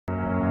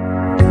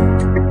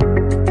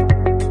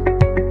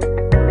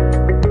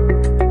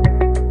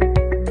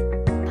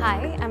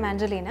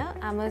Evelina.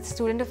 I'm a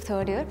student of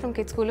third year from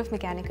KIIT School of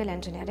Mechanical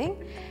Engineering.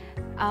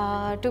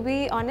 To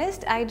be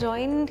honest, I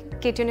joined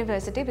KIIT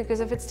University because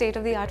of its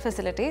state-of-the-art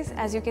facilities.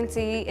 As you can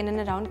see in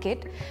and around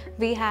KIIT,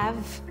 we have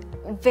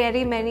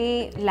very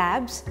many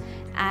labs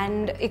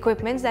and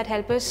equipments that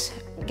help us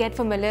get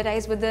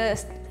familiarized with the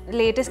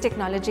latest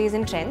technologies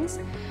and trends.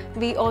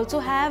 We also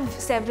have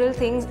several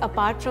things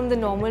apart from the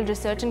normal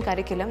research and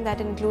curriculum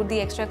that include the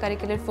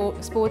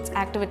extracurricular sports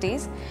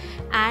activities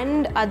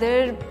and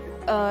other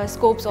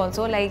scopes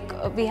also, like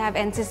we have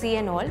NCC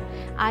and all.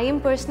 I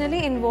am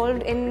personally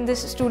involved in this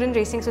student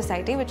racing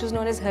society, which is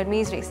known as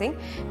Hermes Racing,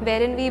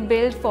 wherein we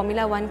build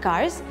Formula 1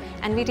 cars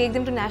and we take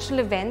them to national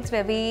events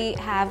where we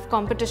have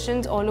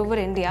competitions all over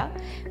India,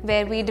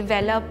 where we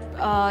develop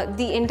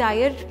the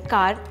entire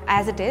car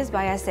as it is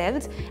by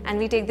ourselves and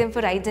we take them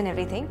for rides and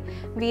everything.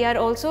 We are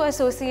also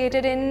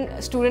associated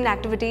in student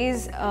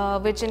activities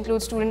which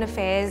include student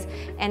affairs,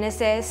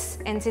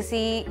 NSS,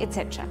 NCC,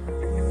 etc.